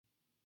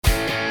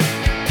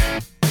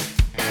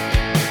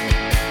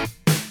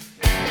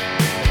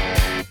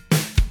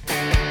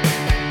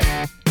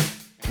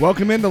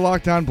Welcome into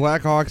Locked On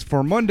Blackhawks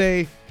for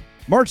Monday,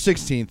 March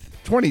 16th,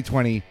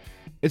 2020.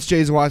 It's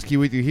Jay Zawaski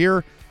with you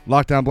here.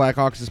 Locked On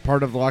Blackhawks is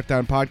part of the Locked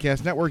On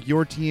Podcast Network,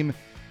 your team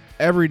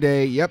every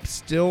day. Yep,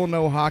 still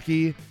no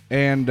hockey,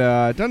 and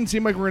it doesn't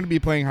seem like we're going to be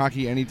playing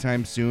hockey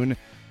anytime soon,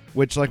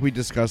 which, like we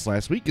discussed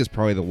last week, is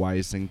probably the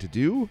wise thing to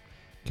do,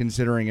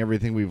 considering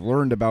everything we've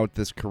learned about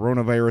this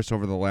coronavirus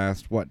over the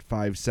last,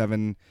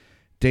 5-7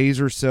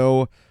 days or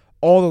so.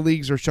 All the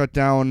leagues are shut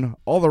down.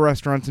 All the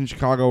restaurants in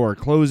Chicago are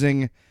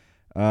closing.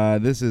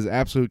 This is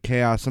absolute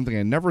chaos, something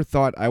I never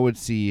thought I would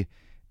see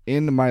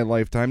in my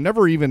lifetime.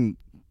 Never even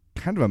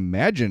kind of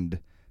imagined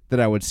that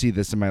I would see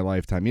this in my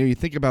lifetime. You know, you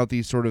think about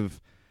these sort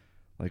of,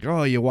 like,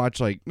 oh, you watch,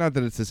 like, not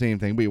that it's the same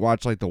thing, but you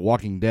watch, like, The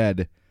Walking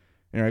Dead,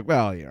 and you're like,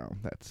 well, you know,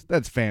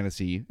 that's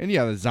fantasy. And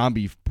yeah, the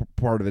zombie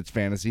part of it's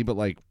fantasy, but,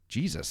 like,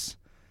 Jesus.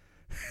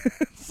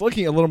 It's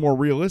looking a little more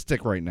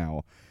realistic right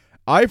now.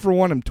 I, for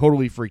one, am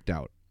totally freaked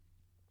out.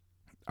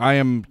 I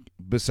am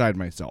beside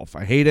myself.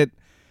 I hate it.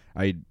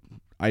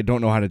 I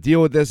don't know how to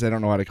deal with this. I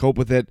don't know how to cope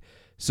with it.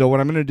 So what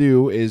I'm going to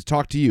do is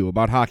talk to you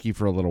about hockey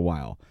for a little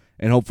while,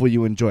 and hopefully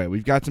you enjoy it.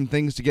 We've got some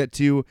things to get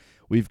to.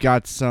 We've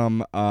got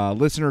some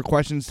listener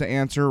questions to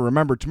answer.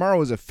 Remember, tomorrow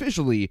is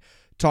officially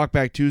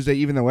Talkback Tuesday,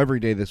 even though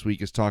every day this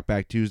week is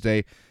Talkback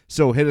Tuesday.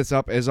 So hit us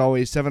up, as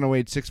always,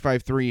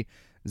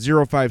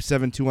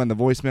 708-653-0572 on the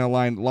voicemail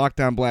line,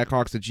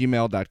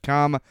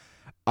 lockedonblackhawks@gmail.com,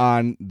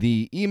 on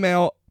the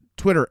email,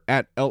 Twitter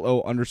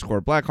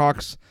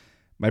 @LO_Blackhawks.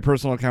 My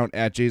personal account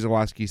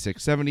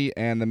 @JZawaski670,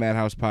 and the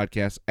Madhouse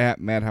Podcast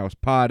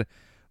 @MadhousePod.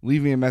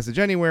 Leave me a message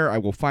anywhere. I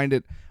will find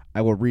it. I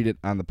will read it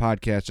on the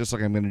podcast, just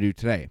like I'm going to do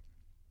today.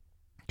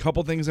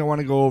 Couple things I want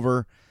to go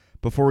over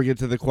before we get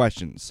to the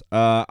questions.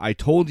 I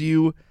told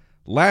you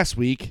last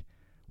week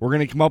we're going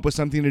to come up with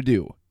something to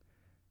do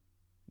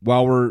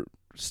while we're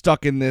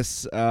stuck in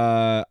this,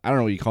 I don't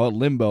know what you call it,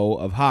 limbo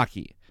of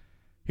hockey.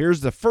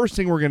 Here's the first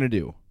thing we're going to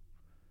do.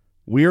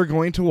 We are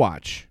going to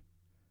watch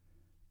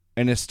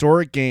an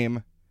historic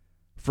game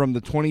from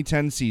the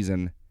 2010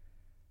 season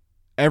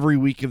every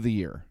week of the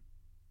year.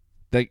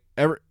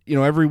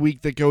 Every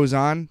week that goes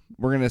on,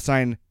 we're going to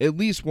assign at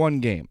least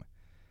one game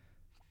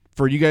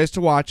for you guys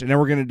to watch, and then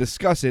we're going to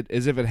discuss it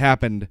as if it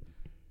happened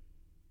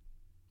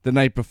the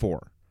night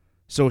before.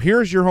 So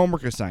here's your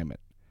homework assignment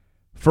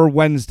for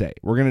Wednesday.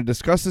 We're going to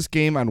discuss this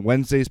game on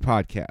Wednesday's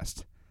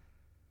podcast.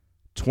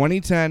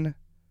 2010,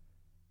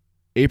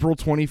 April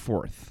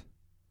 24th.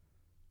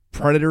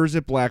 Predators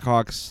at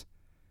Blackhawks,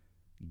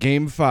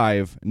 Game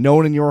 5,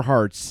 known in your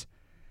hearts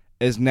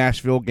as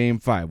Nashville Game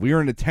 5. We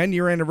are in the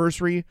 10-year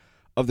anniversary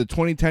of the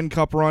 2010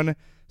 Cup run,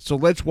 so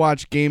let's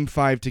watch Game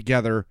 5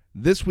 together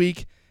this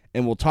week,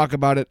 and we'll talk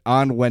about it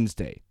on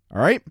Wednesday.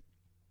 All right?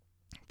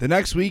 The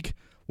next week,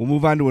 we'll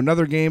move on to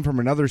another game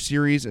from another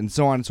series, and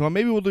so on and so on.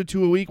 Maybe we'll do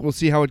 2 a week. We'll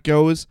see how it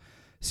goes,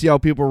 see how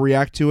people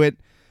react to it.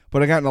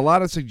 But I've gotten a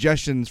lot of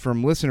suggestions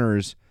from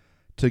listeners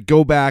to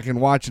go back and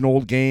watch an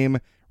old game,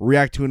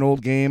 react to an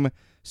old game.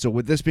 So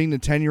with this being the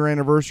 10-year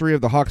anniversary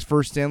of the Hawks'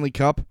 first Stanley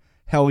Cup,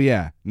 hell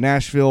yeah,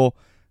 Nashville,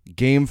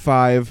 Game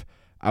 5.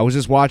 I was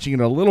just watching it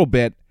a little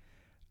bit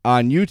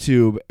on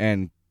YouTube,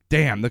 and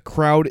damn, the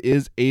crowd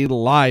is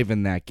alive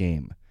in that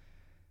game.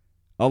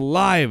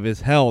 Alive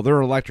as hell. They're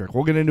electric.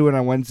 We'll get into it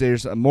on Wednesday.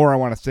 There's more I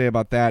want to say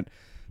about that,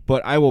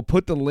 but I will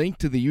put the link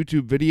to the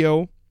YouTube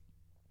video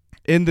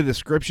in the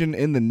description,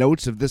 in the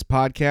notes of this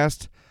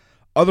podcast.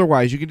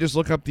 Otherwise, you can just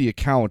look up the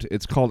account.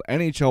 It's called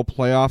NHL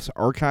Playoffs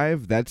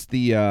Archive. That's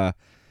the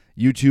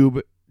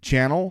YouTube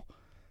channel.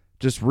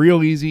 Just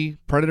real easy.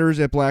 Predators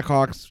at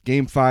Blackhawks,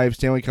 Game 5,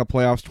 Stanley Cup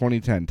Playoffs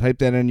 2010. Type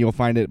that in, you'll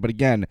find it. But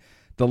again,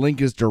 the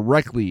link is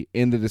directly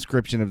in the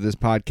description of this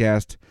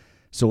podcast.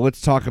 So let's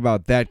talk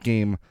about that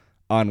game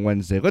on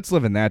Wednesday. Let's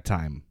live in that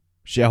time,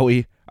 shall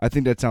we? I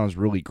think that sounds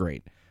really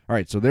great. All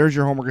right, so there's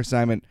your homework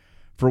assignment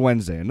for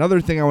Wednesday.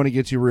 Another thing I want to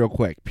get to real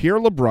quick. Pierre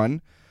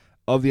LeBrun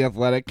of The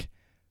Athletic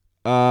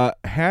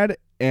had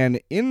an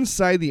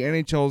inside the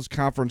NHL's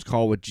conference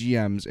call with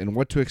GMs and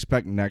what to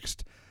expect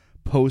next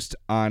post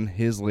on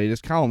his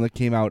latest column that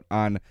came out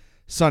on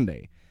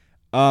Sunday.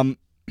 I'm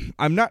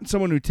not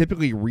someone who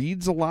typically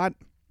reads a lot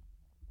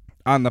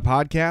on the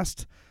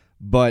podcast,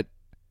 but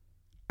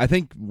I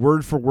think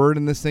word for word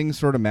in this thing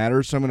sort of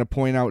matters, so I'm going to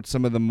point out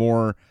some of the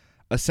more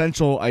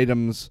essential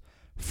items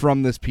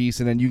from this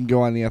piece, and then you can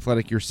go on The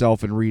Athletic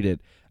yourself and read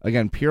it.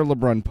 Again, Pierre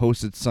LeBrun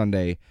posted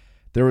Sunday.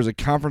 There was a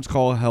conference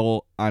call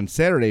held on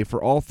Saturday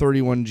for all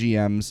 31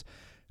 GMs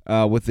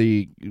with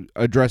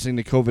addressing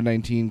the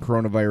COVID-19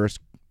 coronavirus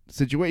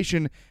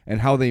situation and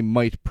how they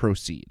might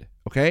proceed.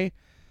 Okay?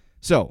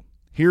 So,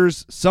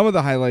 here's some of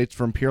the highlights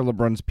from Pierre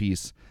LeBrun's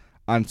piece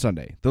on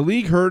Sunday. The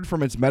league heard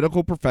from its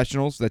medical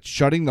professionals that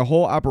shutting the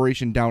whole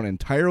operation down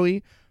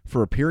entirely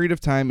for a period of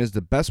time is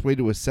the best way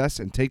to assess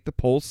and take the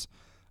pulse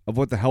of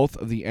what the health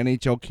of the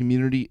NHL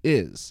community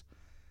is.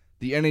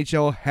 The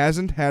NHL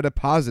hasn't had a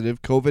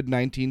positive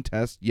COVID-19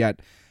 test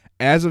yet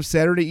as of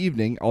Saturday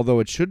evening,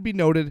 although it should be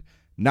noted,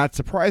 not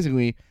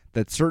surprisingly,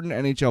 that certain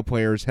NHL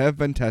players have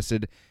been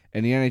tested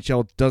and the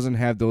NHL doesn't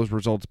have those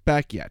results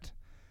back yet.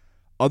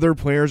 Other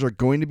players are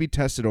going to be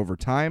tested over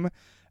time.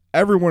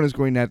 Everyone is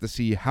going to have to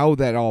see how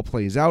that all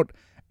plays out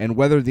and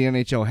whether the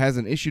NHL has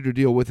an issue to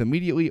deal with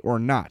immediately or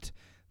not.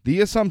 The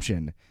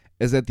assumption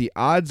is that the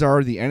odds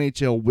are the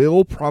NHL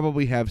will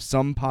probably have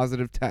some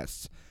positive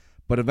tests.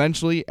 But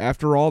eventually,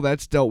 after all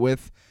that's dealt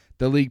with,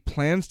 the league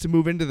plans to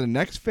move into the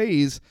next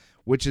phase,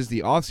 which is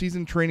the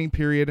off-season training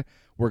period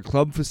where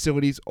club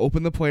facilities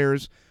open the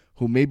players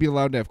who may be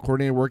allowed to have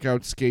coordinated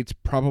workout skates,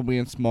 probably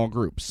in small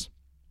groups.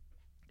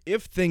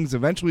 If things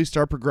eventually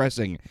start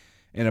progressing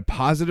in a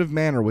positive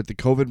manner with the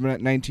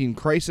COVID-19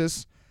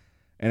 crisis,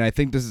 and I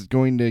think this is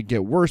going to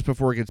get worse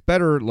before it gets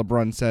better,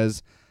 LeBrun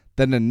says,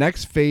 then the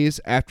next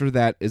phase after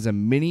that is a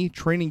mini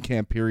training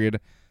camp period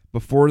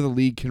before the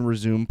league can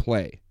resume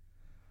play.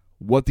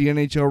 What the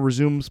NHL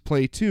resumes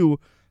play to,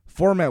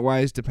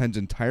 format-wise, depends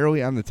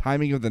entirely on the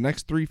timing of the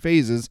next 3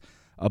 phases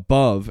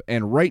above,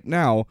 and right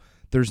now,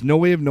 there's no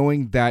way of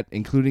knowing that,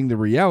 including the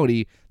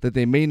reality that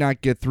they may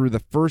not get through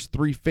the first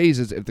 3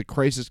 phases if the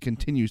crisis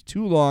continues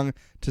too long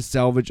to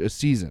salvage a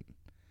season.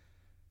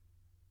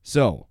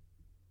 So,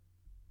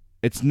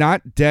 it's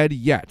not dead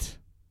yet.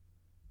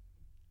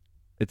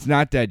 It's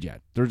not dead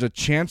yet. There's a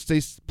chance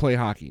they play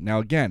hockey. Now,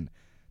 again,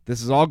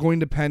 this is all going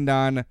to depend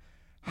on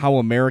how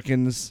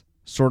Americans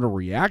sort of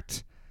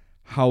react,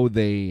 how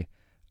they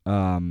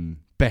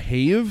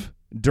behave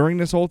during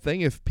this whole thing.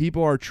 If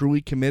people are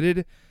truly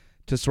committed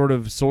to sort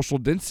of social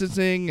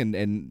distancing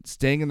and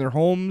staying in their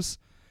homes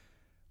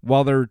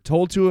while they're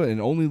told to and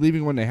only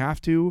leaving when they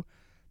have to,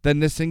 then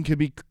this thing could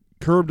be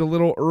curbed a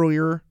little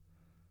earlier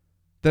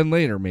than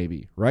later,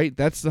 maybe, right?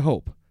 That's the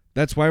hope.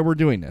 That's why we're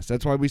doing this.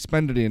 That's why we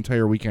spend the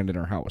entire weekend in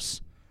our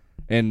house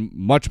and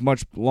much,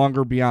 much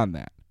longer beyond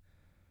that,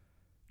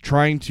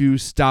 trying to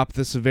stop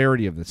the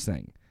severity of this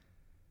thing.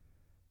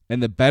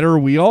 And the better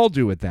we all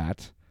do at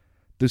that,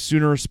 the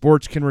sooner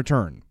sports can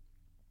return.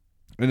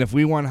 And if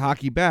we want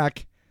hockey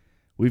back,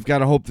 we've got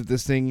to hope that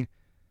this thing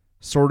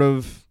sort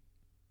of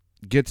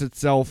gets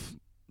itself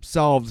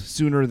solved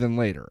sooner than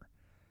later.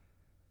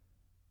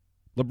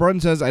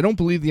 LeBrun says, I don't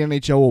believe the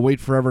NHL will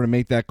wait forever to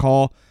make that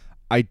call.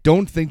 I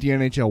don't think the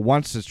NHL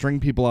wants to string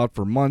people out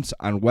for months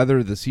on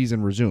whether the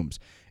season resumes.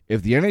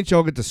 If the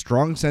NHL gets a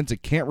strong sense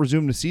it can't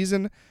resume the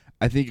season,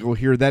 I think it will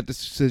hear that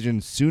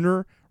decision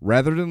sooner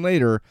rather than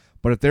later.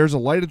 But if there's a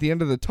light at the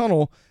end of the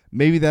tunnel,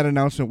 maybe that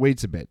announcement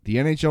waits a bit. The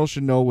NHL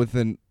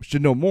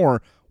should know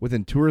more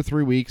within 2 or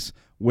 3 weeks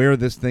where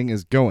this thing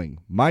is going.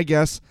 My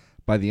guess,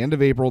 by the end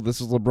of April, this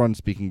is LeBrun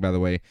speaking, by the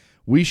way,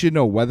 we should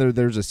know whether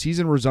there's a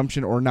season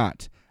resumption or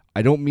not.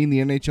 I don't mean the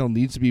NHL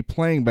needs to be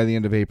playing by the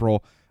end of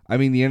April. I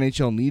mean the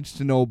NHL needs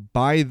to know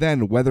by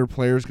then whether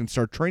players can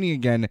start training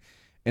again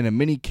in a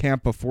mini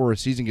camp before a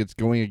season gets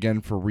going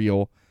again for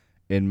real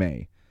in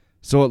May.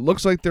 So it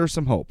looks like there's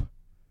some hope.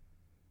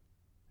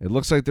 It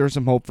looks like there's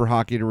some hope for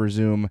hockey to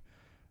resume.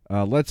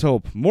 Let's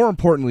hope, more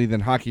importantly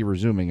than hockey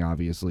resuming,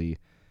 obviously,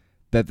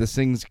 that this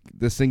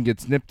thing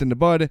gets nipped in the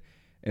bud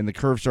and the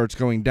curve starts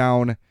going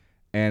down,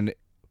 and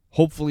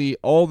hopefully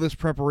all this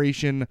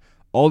preparation,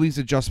 all these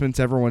adjustments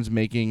everyone's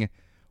making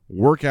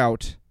work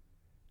out,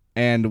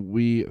 and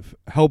we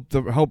help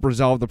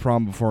resolve the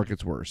problem before it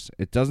gets worse.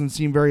 It doesn't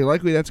seem very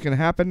likely that's going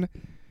to happen.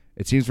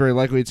 It seems very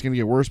likely it's going to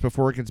get worse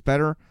before it gets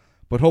better,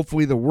 but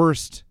hopefully the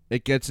worst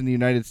it gets in the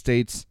United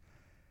States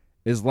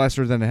is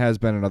lesser than it has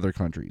been in other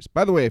countries.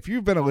 By the way, if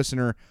you've been a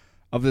listener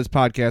of this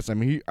podcast,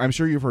 I'm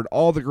sure you've heard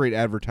all the great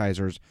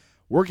advertisers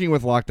working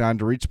with Locked On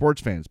to reach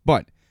sports fans,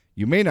 but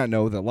you may not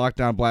know that Locked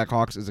On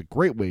Blackhawks is a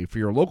great way for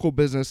your local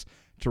business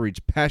to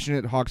reach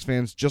passionate Hawks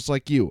fans just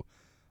like you.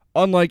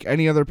 Unlike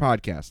any other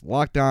podcast,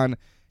 Locked On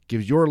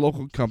gives your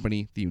local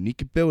company the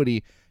unique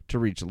ability to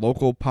reach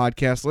local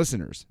podcast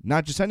listeners.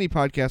 Not just any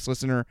podcast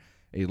listener,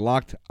 a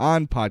Locked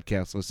On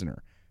podcast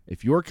listener.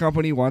 If your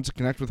company wants to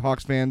connect with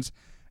Hawks fans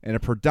and a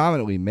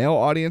predominantly male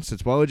audience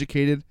that's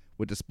well-educated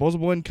with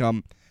disposable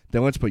income,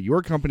 then let's put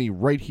your company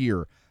right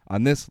here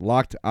on this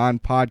Locked On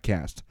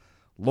podcast.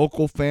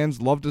 Local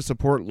fans love to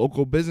support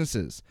local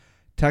businesses.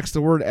 Text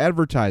the word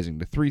advertising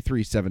to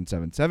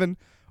 33777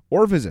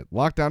 or visit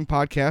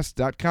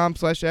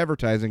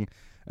lockedonpodcast.com/advertising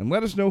and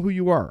let us know who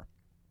you are.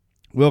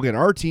 We'll get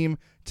our team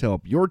to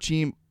help your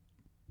team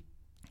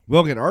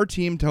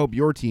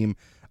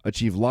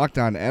achieve Locked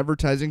On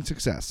advertising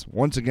success.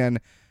 Once again,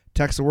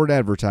 text the word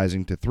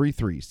advertising to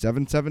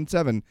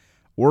 33777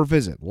 or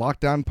visit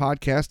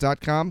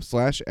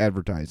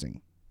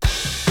lockedonpodcast.com/advertising.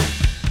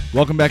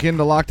 Welcome back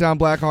into Locked On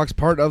Blackhawks,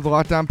 part of the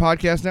Locked On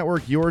Podcast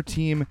Network, your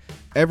team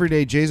every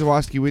day. Jay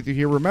Zawaski with you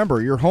here.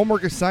 Remember, your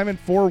homework assignment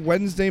for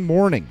Wednesday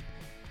morning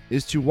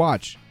is to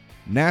watch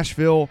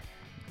Nashville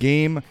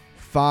Game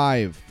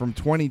 5 from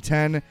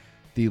 2010.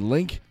 The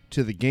link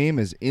to the game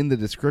is in the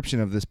description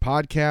of this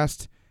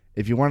podcast.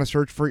 If you want to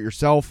search for it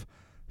yourself,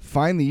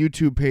 find the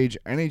YouTube page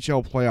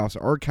NHL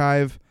Playoffs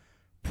Archive,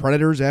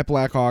 Predators at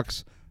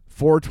Blackhawks,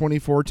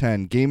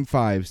 4/24/10, Game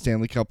 5,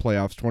 Stanley Cup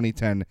Playoffs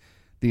 2010.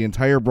 The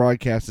entire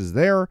broadcast is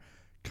there,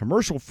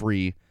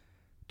 commercial-free,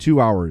 2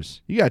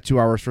 hours. You got 2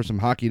 hours for some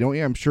hockey, don't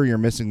you? I'm sure you're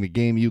missing the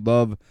game you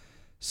love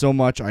so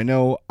much. I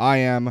know I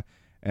am,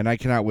 and I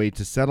cannot wait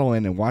to settle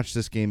in and watch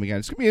this game again.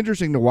 It's going to be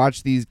interesting to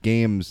watch these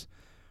games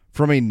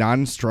from a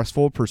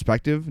non-stressful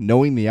perspective,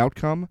 knowing the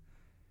outcome,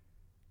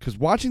 because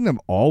watching them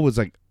all was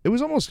like, it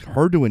was almost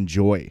hard to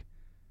enjoy.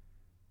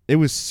 It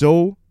was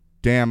so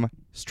damn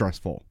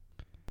stressful.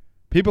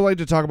 People like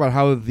to talk about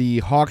how the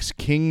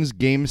Hawks-Kings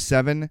Game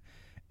 7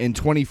 in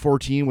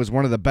 2014 was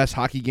one of the best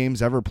hockey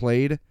games ever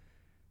played.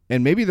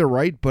 And maybe they're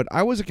right, but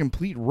I was a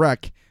complete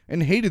wreck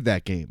and hated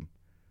that game.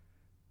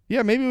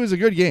 Yeah, maybe it was a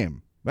good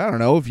game. I don't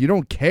know if you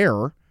don't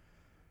care.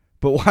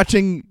 But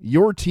watching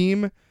your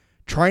team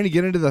trying to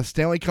get into the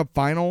Stanley Cup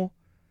final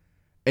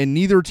and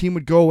neither team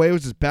would go away, it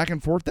was just back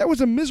and forth, that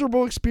was a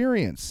miserable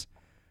experience.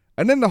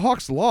 And then the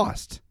Hawks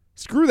lost.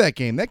 Screw that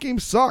game. That game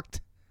sucked.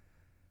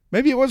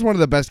 Maybe it was one of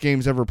the best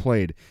games ever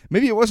played.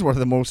 Maybe it was one of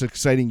the most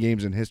exciting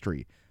games in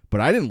history.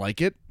 But I didn't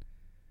like it.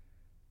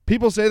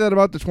 People say that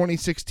about the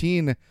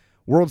 2016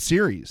 World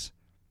Series.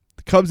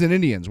 The Cubs and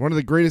Indians, one of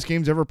the greatest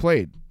games ever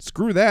played.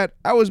 Screw that.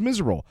 I was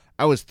miserable.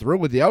 I was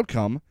thrilled with the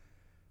outcome,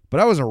 but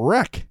I was a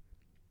wreck.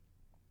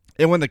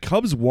 And when the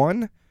Cubs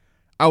won,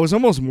 I was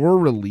almost more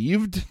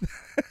relieved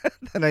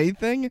than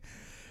anything. I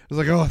was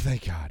like, oh,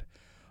 thank God.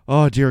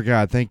 Oh, dear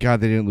God. Thank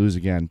God they didn't lose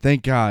again.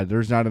 Thank God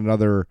there's not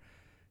another,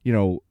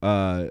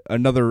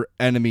 another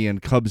enemy in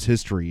Cubs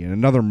history and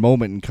another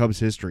moment in Cubs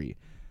history.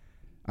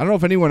 I don't know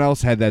if anyone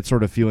else had that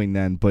sort of feeling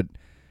then, but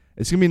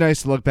it's going to be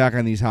nice to look back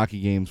on these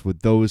hockey games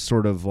with those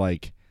sort of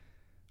like,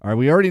 all right,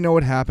 we already know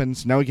what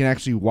happens. Now we can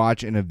actually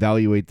watch and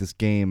evaluate this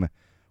game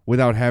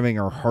without having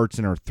our hearts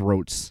in our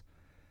throats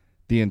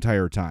the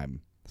entire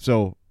time.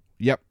 So,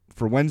 yep,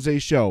 for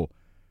Wednesday's show,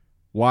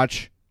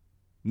 watch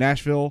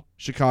Nashville,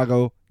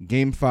 Chicago,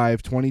 Game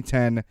 5,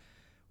 2010.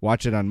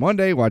 Watch it on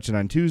Monday. Watch it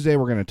on Tuesday.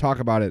 We're going to talk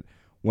about it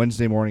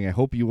Wednesday morning. I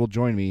hope you will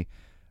join me.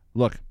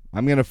 Look,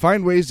 I'm going to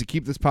find ways to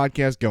keep this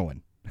podcast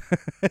going.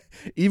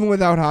 Even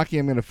without hockey,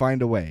 I'm going to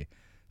find a way.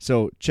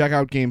 So check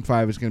out Game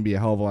 5. It's going to be a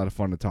hell of a lot of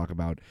fun to talk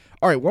about.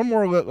 All right, one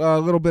more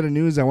little bit of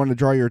news I want to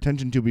draw your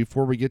attention to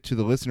before we get to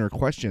the listener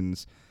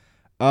questions.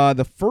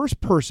 The first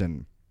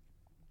person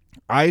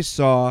I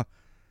saw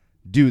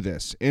do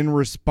this in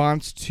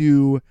response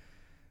to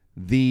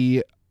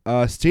the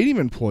stadium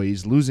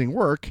employees losing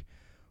work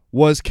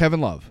was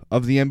Kevin Love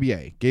of the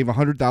NBA. Gave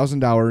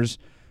 $100,000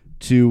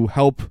 to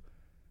help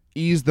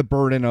ease the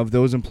burden of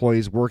those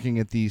employees working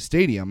at the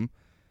stadium.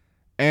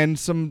 And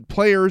some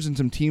players and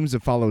some teams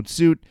have followed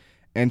suit.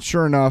 And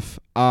sure enough,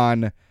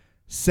 on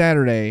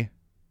Saturday,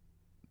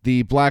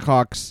 the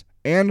Blackhawks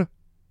and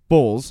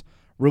Bulls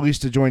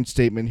released a joint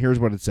statement. Here's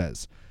what it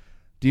says.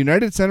 The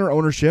United Center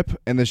ownership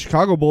and the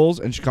Chicago Bulls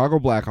and Chicago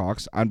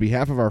Blackhawks, on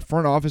behalf of our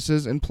front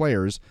offices and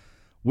players,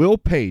 will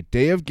pay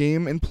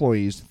day-of-game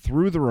employees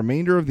through the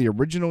remainder of the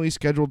originally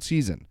scheduled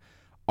season.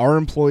 Our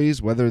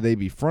employees, whether they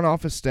be front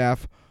office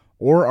staff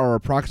or our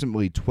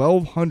approximately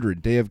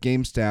 1,200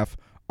 day-of-game staff,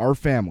 are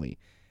family,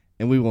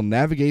 and we will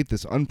navigate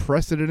this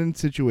unprecedented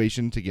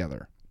situation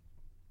together.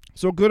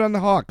 So good on the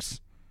Hawks.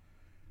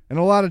 And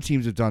a lot of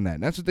teams have done that,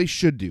 and that's what they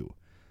should do.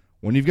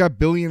 When you've got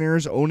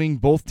billionaires owning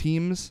both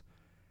teams,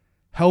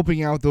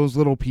 helping out those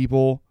little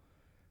people,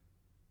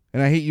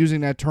 and I hate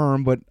using that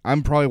term, but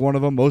I'm probably one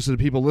of them. Most of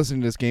the people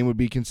listening to this game would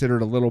be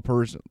considered a little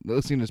person,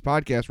 listening to this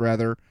podcast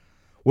rather,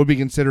 would be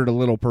considered a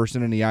little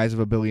person in the eyes of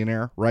a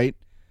billionaire, right?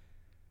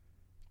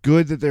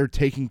 Good that they're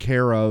taking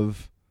care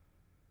of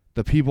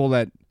the people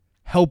that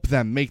help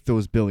them make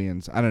those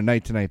billions on a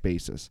night-to-night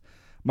basis.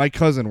 My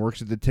cousin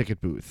works at the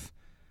ticket booth.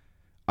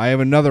 I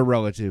have another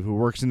relative who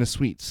works in the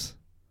suites.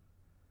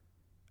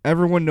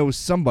 Everyone knows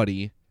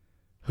somebody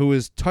who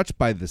is touched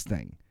by this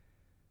thing.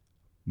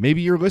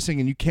 Maybe you're listening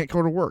and you can't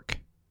go to work,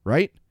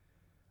 right?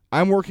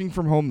 I'm working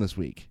from home this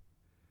week,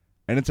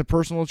 and it's a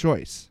personal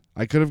choice.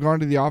 I could have gone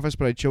to the office,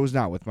 but I chose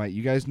not.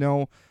 You guys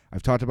know,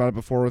 I've talked about it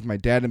before with my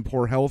dad in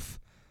poor health.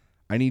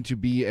 I need to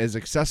be as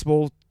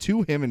accessible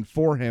to him and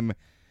for him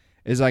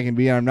as I can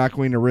be, and I'm not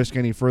going to risk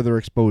any further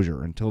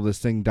exposure until this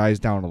thing dies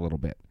down a little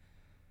bit.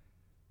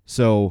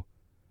 So,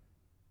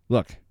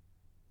 look,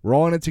 we're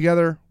all in it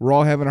together. We're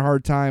all having a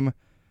hard time,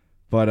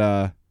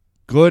 but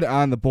good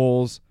on the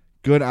Bulls,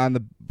 good on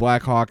the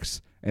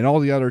Blackhawks, and all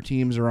the other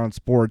teams around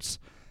sports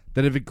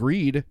that have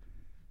agreed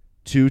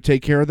to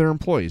take care of their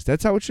employees.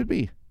 That's how it should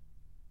be.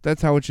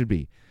 That's how it should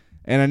be.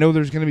 And I know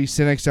there's going to be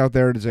cynics out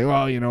there to say,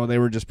 well, they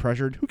were just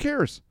pressured. Who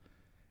cares?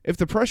 If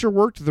the pressure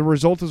worked, the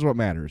result is what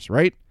matters,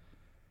 right?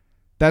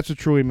 That's what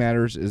truly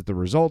matters, is the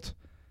result.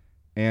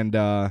 And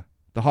the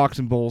Hawks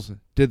and Bulls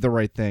did the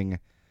right thing.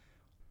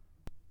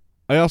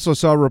 I also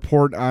saw a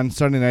report on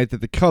Sunday night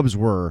that the Cubs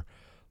were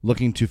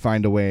looking to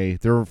find a way.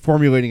 They're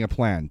formulating a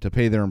plan to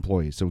pay their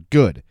employees. So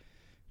good.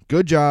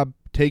 Good job.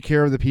 Take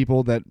care of the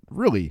people that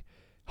really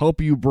help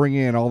you bring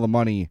in all the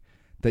money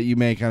that you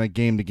make on a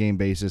game-to-game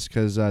basis,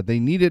 because they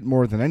need it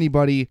more than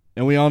anybody.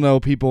 And we all know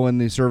people in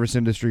the service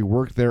industry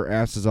work their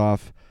asses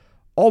off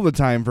all the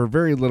time for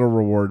very little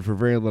reward, for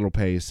very little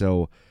pay.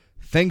 So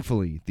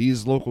thankfully,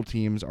 these local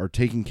teams are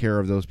taking care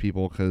of those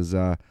people because,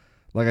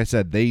 like I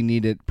said, they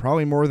need it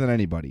probably more than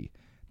anybody.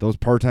 Those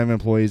part-time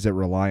employees that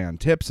rely on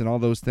tips and all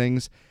those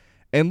things.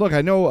 And look,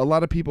 I know a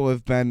lot of people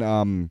have been,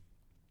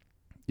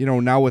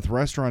 now with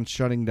restaurants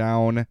shutting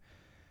down,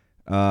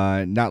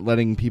 not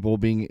letting people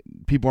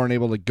aren't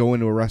able to go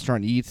into a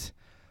restaurant and eat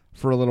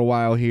for a little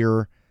while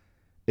here.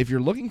 If you're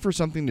looking for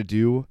something to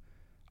do,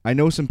 I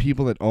know some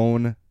people that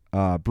own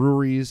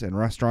breweries and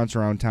restaurants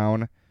around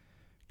town.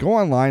 Go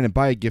online and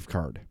buy a gift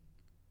card.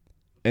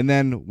 And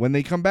then when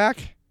they come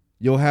back,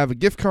 you'll have a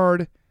gift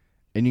card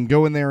and you can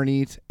go in there and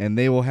eat, and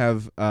they will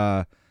have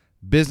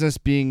business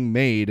being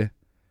made,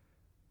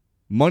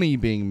 money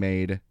being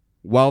made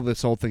while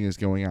this whole thing is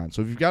going on.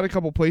 So if you've got a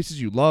couple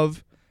places you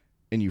love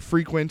and you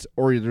frequent,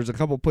 or there's a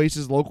couple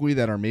places locally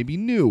that are maybe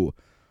new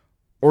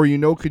or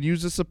could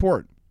use the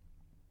support,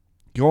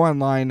 go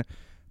online,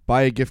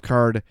 buy a gift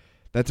card.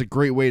 That's a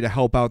great way to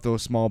help out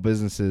those small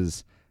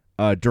businesses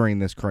during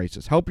this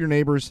crisis. Help your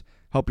neighbors,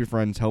 help your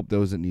friends, help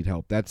those that need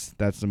help. That's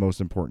the most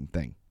important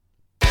thing.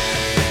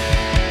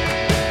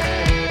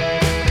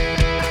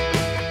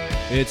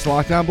 It's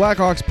Locked On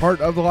Blackhawks,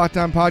 part of the Locked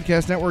On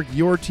Podcast Network,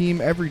 your team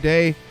every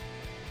day.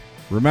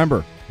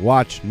 Remember,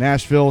 watch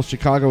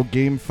Nashville-Chicago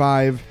Game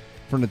 5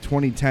 from the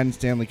 2010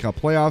 Stanley Cup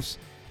playoffs.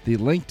 The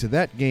link to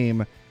that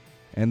game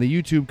and the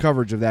YouTube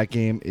coverage of that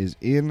game is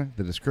in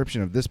the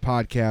description of this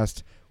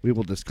podcast. We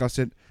will discuss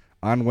it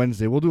on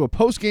Wednesday. We'll do a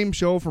post-game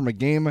show from a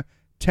game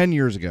 10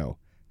 years ago.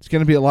 It's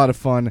going to be a lot of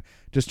fun,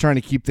 just trying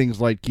to keep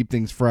things light, keep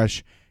things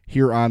fresh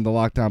here on the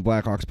Locked On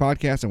Blackhawks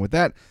podcast. And with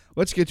that,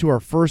 let's get to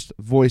our first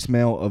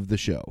voicemail of the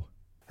show.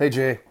 Hey,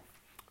 Jay.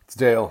 It's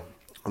Dale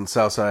on the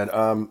South Side.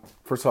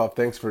 First off,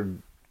 thanks for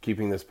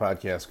keeping this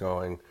podcast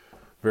going.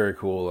 Very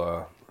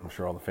cool. I'm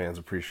sure all the fans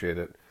appreciate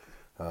it,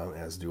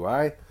 as do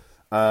I.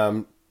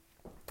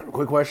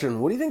 Quick question.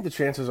 What do you think the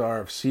chances are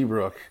of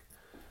Seabrook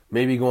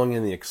maybe going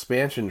in the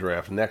expansion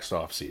draft next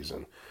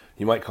offseason?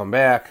 He might come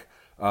back.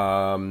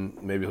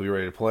 Maybe he'll be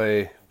ready to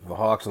play. The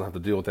Hawks don't have to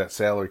deal with that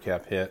salary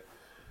cap hit.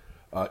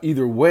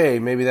 Either way,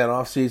 maybe that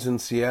offseason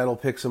Seattle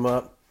picks him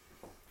up.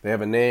 They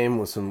have a name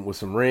with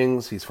some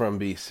rings. He's from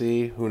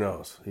BC. Who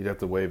knows? He'd have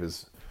to waive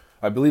his...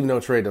 I believe no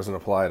trade doesn't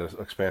apply to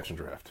expansion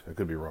draft. I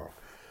could be wrong.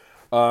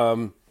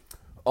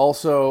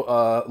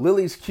 Also,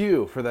 Lily's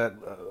Q for that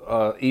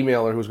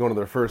emailer who's going to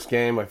their first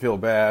game. I feel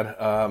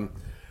bad.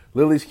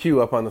 Lily's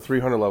Q up on the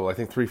 300 level, I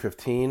think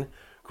 315.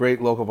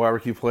 Great local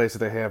barbecue place that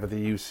they have at the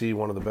UC,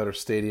 one of the better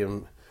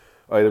stadium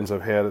items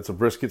I've had. It's a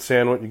brisket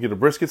sandwich. You get a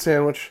brisket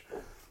sandwich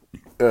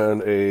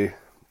and a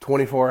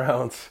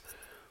 24-ounce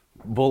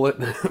bullet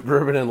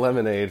bourbon and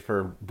lemonade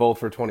for both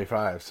for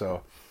 $25.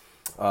 So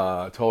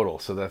total.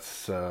 So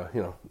that's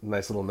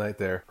nice little night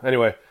there.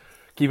 Anyway,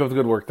 keep up the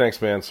good work.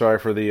 Thanks, man. Sorry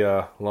for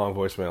the long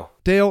voicemail.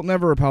 Dale,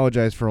 never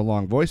apologize for a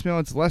long voicemail.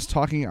 It's less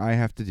talking I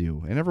have to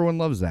do, and everyone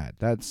loves that.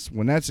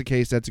 When that's the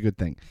case, that's a good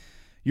thing.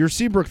 Your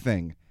Seabrook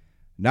thing,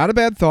 not a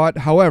bad thought.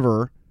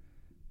 However,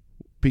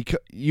 because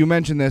you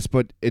mentioned this,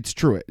 but it's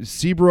true.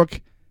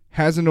 Seabrook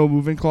has a no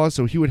movement clause,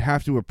 so he would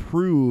have to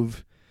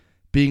approve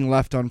being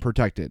left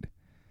unprotected.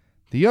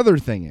 The other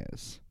thing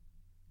is,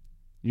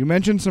 you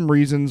mentioned some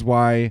reasons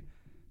why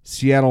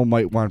Seattle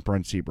might want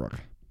Brent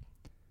Seabrook,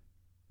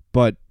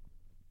 but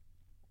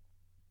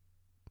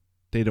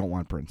they don't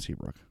want Brent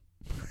Seabrook.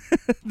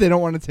 They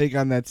don't want to take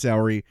on that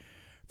salary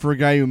for a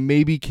guy who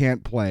maybe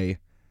can't play,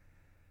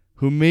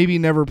 who maybe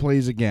never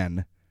plays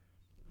again,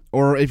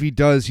 or if he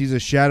does, he's a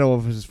shadow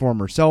of his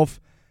former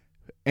self,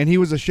 and he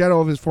was a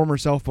shadow of his former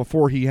self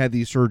before he had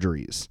these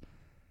surgeries.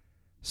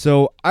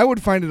 So I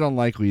would find it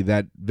unlikely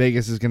that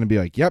Vegas is going to be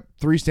like, yep,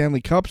 3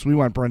 Stanley Cups, we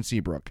want Brent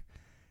Seabrook.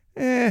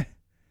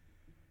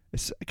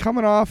 It's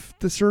coming off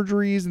the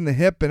surgeries and the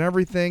hip and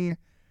everything,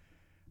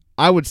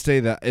 I would say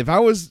that if I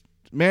was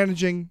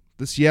managing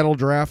the Seattle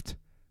draft,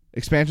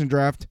 expansion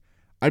draft,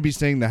 I'd be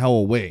staying the hell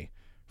away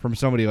from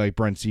somebody like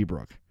Brent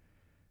Seabrook.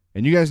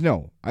 And you guys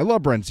know, I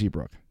love Brent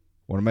Seabrook,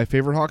 one of my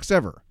favorite Hawks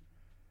ever.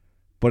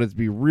 But it'd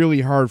be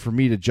really hard for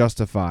me to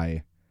justify,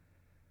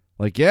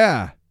 like,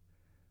 yeah,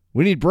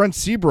 we need Brent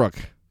Seabrook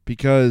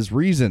because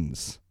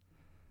reasons.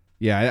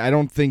 Yeah, I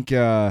don't think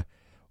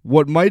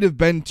what might have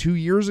been 2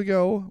 years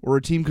ago, or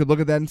a team could look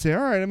at that and say,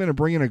 all right, I'm going to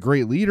bring in a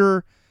great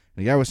leader,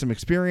 a guy with some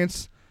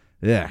experience.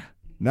 Yeah,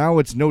 now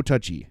it's no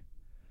touchy.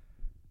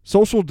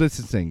 Social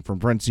distancing from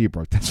Brent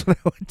Seabrook, that's what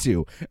I would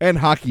do. And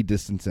hockey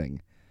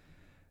distancing.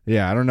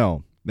 Yeah, I don't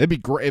know. That'd be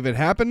great. If it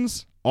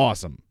happens,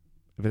 awesome.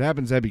 If it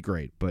happens, that'd be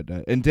great. But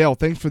and Dale,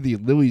 thanks for the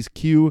Lily's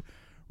Q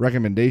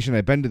recommendation.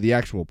 I've been to the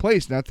actual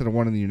place, not to the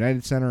one in the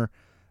United Center,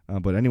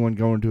 but anyone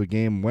going to a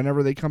game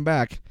whenever they come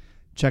back,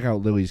 check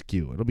out Lily's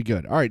Q. It'll be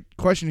good. All right,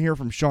 question here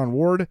from Sean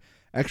Ward.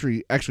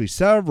 Actually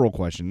several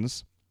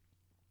questions.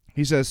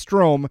 He says,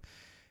 Strome,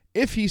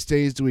 if he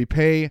stays, do we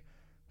pay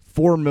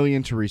 $4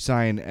 million to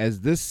resign,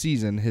 as this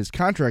season, his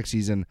contract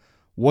season,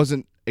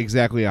 wasn't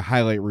exactly a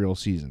highlight reel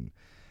season?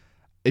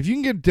 If you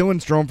can get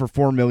Dylan Strome for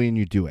 $4 million,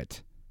 you do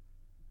it.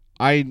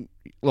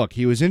 Look,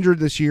 he was injured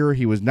this year.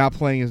 He was not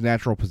playing his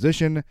natural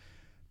position.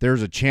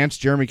 There's a chance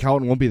Jeremy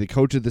Colliton won't be the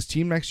coach of this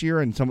team next year,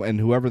 and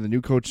whoever the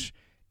new coach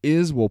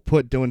is will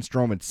put Dylan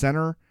Strome at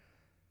center.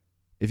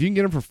 If you can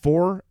get him for $4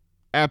 million,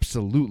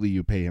 absolutely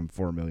you pay him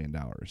 $4 million.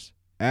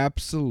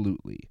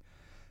 Absolutely.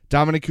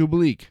 Dominic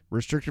Kubalik,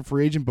 restricted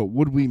free agent, but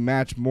would we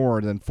match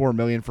more than $4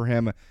 million for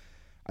him?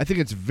 I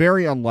think it's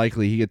very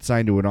unlikely he gets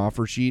signed to an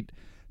offer sheet.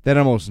 That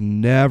almost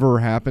never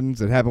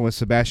happens. It happened with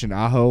Sebastian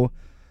Aho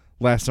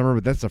last summer,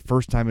 but that's the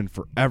first time in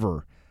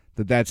forever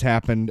that that's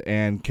happened,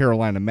 and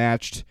Carolina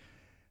matched.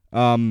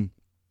 $4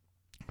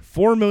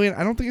 million.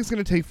 I don't think it's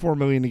going to take $4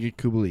 million to get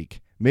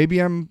Kubalik.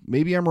 Maybe I'm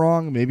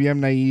wrong. Maybe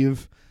I'm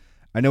naive.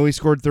 I know he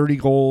scored 30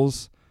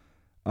 goals,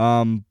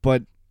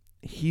 but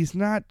he's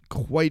not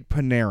quite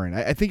Panarin.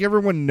 I think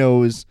everyone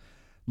knows,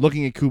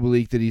 looking at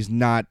Kubalik, that he's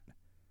not.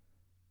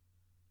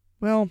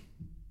 Well,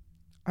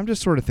 I'm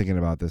just sort of thinking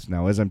about this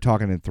now as I'm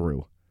talking it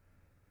through.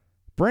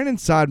 Brandon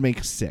Saad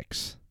makes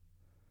 6.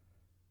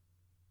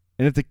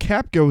 And if the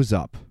cap goes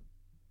up,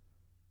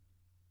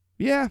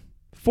 yeah,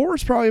 4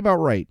 is probably about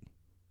right.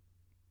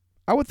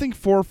 I would think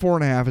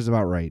 4.5 is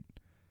about right.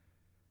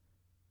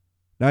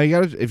 Now you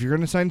got to, if you're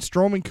going to sign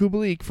Strome and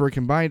Kubalik for a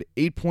combined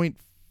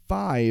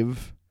 8.5,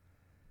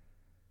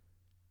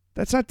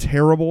 that's not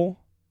terrible.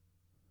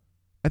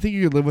 I think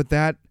you could live with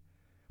that.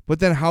 But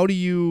then how do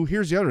you,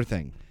 here's the other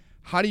thing.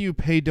 How do you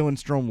pay Dylan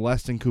Strome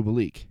less than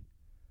Kubalik?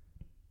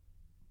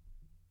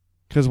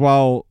 Because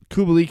while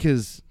Kubalik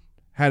has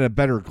had a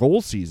better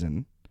goal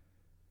season,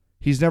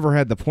 he's never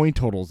had the point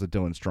totals that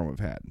Dylan Strome have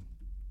had.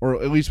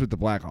 Or at least with the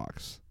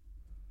Blackhawks.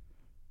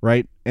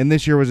 Right? And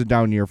this year was a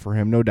down year for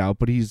him, no doubt,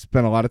 but he's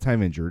spent a lot of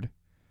time injured.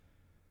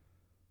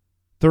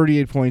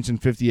 38 points in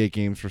 58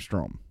 games for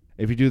Strome.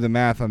 If you do the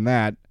math on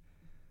that,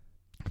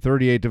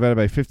 38 divided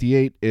by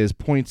 58 is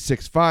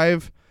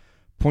 0.65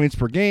 points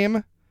per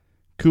game.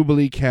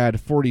 Kubalik had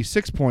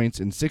 46 points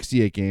in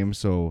 68 games,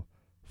 so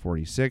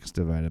 46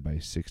 divided by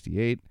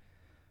 68,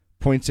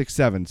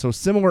 0.67. So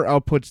similar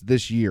outputs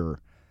this year.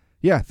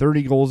 Yeah,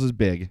 30 goals is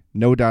big,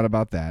 no doubt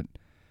about that.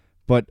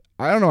 But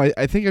I don't know,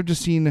 I think I've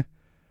just seen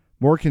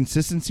more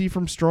consistency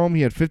from Strome.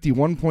 He had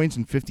 51 points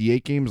in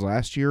 58 games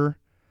last year.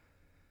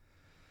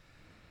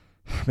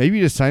 Maybe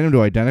you just sign him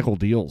to identical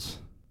deals.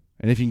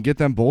 And if you can get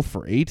them both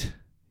for 8,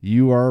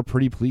 you are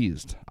pretty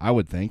pleased, I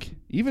would think.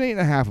 Even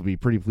 8.5 would be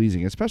pretty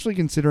pleasing, especially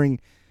considering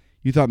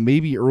you thought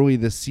maybe early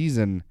this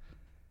season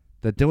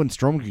that Dylan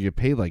Strome could get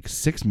paid like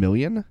 $6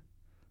 million.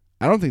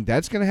 I don't think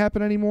that's going to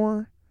happen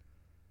anymore.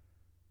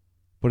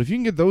 But if you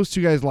can get those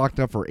two guys locked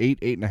up for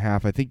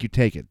 8.5, I think you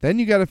take it. Then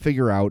you got to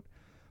figure out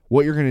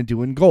what you're going to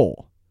do in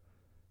goal.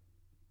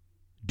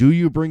 Do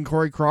you bring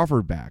Corey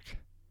Crawford back?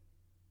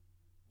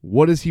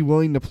 What is he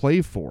willing to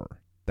play for?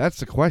 That's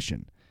the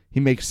question. He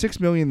makes $6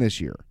 million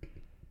this year.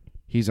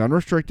 He's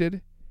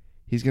unrestricted.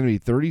 He's going to be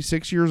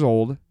 36 years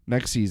old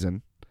next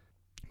season.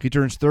 He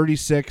turns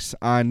 36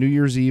 on New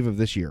Year's Eve of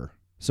this year.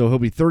 So he'll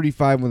be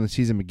 35 when the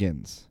season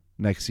begins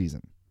next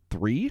season.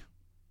 $3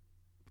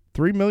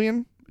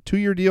 million?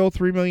 2-year deal,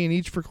 $3 million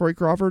each for Corey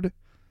Crawford.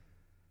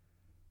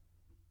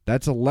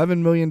 That's $11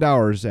 million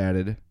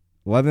added.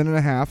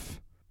 11.5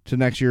 to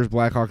next year's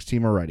Blackhawks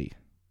team already.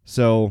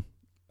 So,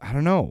 I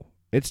don't know.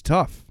 It's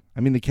tough. I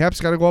mean, the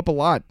cap's got to go up a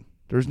lot.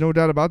 There's no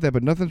doubt about that,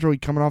 but nothing's really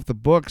coming off the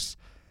books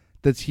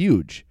that's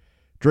huge.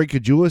 Drake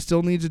Caggiula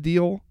still needs a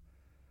deal.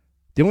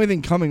 The only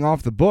thing coming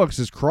off the books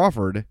is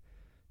Crawford.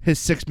 His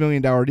 $6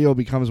 million deal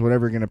becomes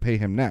whatever you're going to pay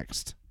him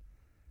next.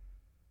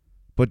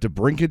 But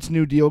DeBrincat's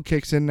new deal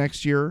kicks in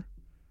next year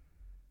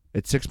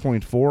at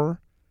 6.4.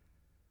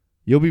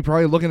 You'll be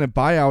probably looking at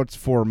buyouts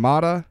for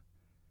Mata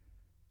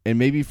and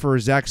maybe for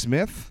Zach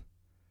Smith.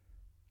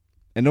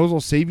 And those will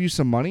save you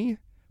some money,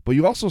 but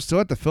you also still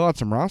have to fill out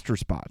some roster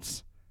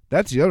spots.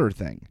 That's the other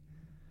thing.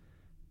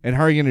 And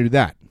how are you going to do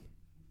that?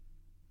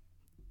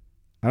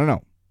 I don't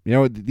know. You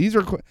know, these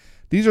are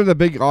the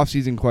big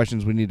offseason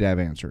questions we need to have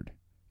answered,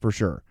 for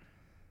sure.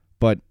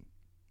 But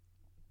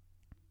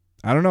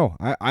I don't know.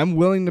 I'm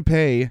willing to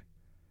pay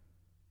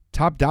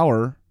top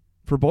dollar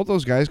for both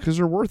those guys because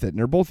they're worth it, and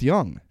they're both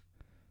young.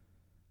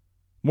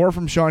 More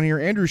from Sean here.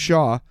 Andrew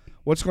Shaw,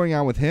 what's going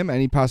on with him?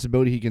 Any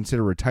possibility he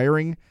consider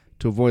retiring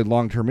to avoid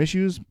long-term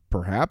issues?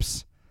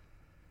 Perhaps.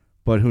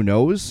 But who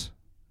knows?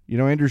 You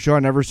know, Andrew Shaw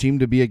never seemed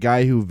to be a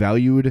guy who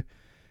valued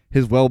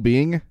his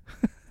well-being,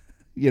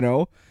 you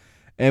know.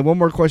 And one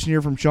more question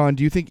here from Sean.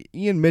 Do you think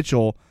Ian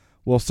Mitchell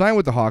will sign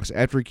with the Hawks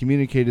after he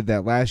communicated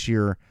that last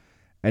year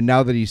and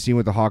now that he's seen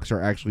what the Hawks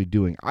are actually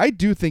doing? I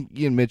do think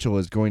Ian Mitchell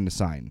is going to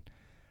sign.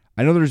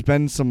 I know there's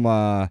been some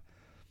lack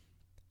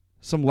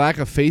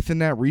of faith in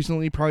that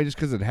recently, probably just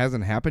because it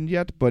hasn't happened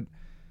yet, but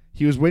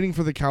he was waiting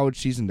for the college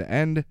season to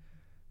end.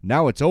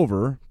 Now it's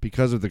over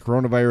because of the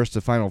coronavirus.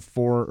 The Final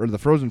Four, or the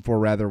Frozen Four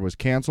rather, was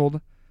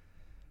canceled.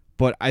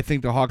 But I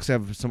think the Hawks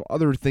have some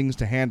other things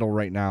to handle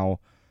right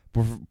now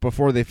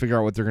before they figure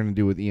out what they're going to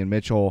do with Ian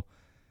Mitchell.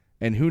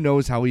 And who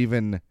knows how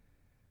even...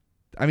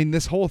 I mean,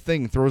 this whole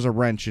thing throws a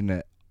wrench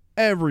into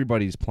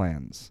everybody's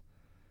plans.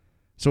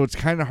 So it's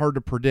kind of hard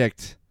to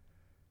predict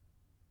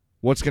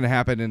what's going to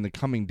happen in the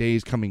coming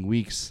days, coming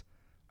weeks.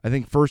 I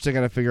think first they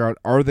got to figure out,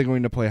 are they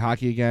going to play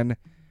hockey again?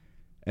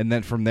 And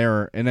then from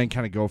there, and then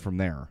kind of go from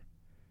there.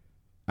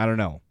 I don't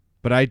know.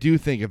 But I do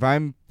think, if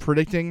I'm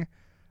predicting,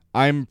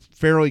 I'm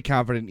fairly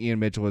confident Ian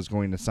Mitchell is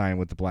going to sign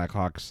with the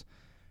Blackhawks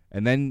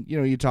And then,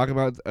 you talk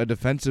about a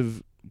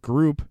defensive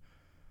group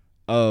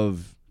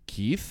of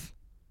Keith,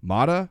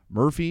 Mata,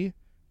 Murphy,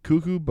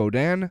 Cuckoo,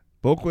 Bodan,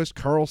 Boquist,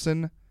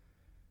 Carlson,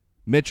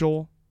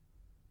 Mitchell,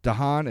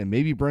 Dahan, and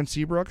maybe Brent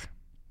Seabrook.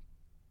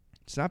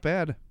 It's not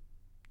bad.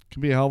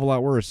 Can be a hell of a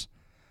lot worse.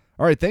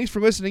 All right, thanks for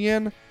listening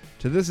in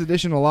to this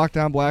edition of Locked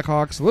On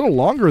Blackhawks. A little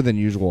longer than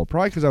usual,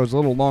 probably because I was a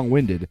little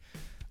long-winded.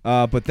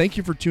 But thank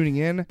you for tuning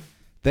in.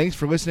 Thanks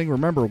for listening.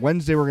 Remember,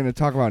 Wednesday we're going to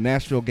talk about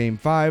Nashville Game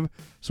 5,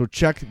 so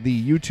check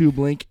the YouTube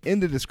link in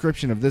the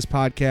description of this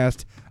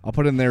podcast. I'll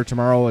put it in there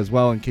tomorrow as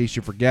well in case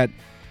you forget.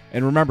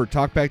 And remember,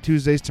 Talkback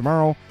Tuesdays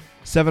tomorrow,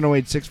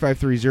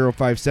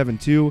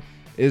 708-653-0572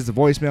 is the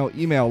voicemail.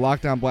 Email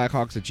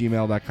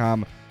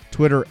lockedonblackhawks@gmail.com.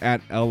 Twitter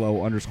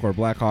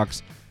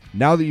 @LO_Blackhawks.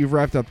 Now that you've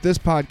wrapped up this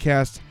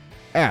podcast,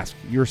 ask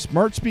your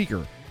smart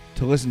speaker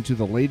to listen to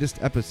the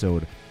latest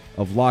episode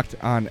of Locked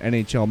On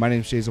NHL. My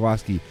name is Jay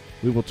Zawaski.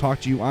 We will talk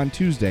to you on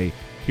Tuesday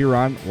here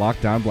on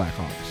Locked On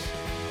Blackhawks.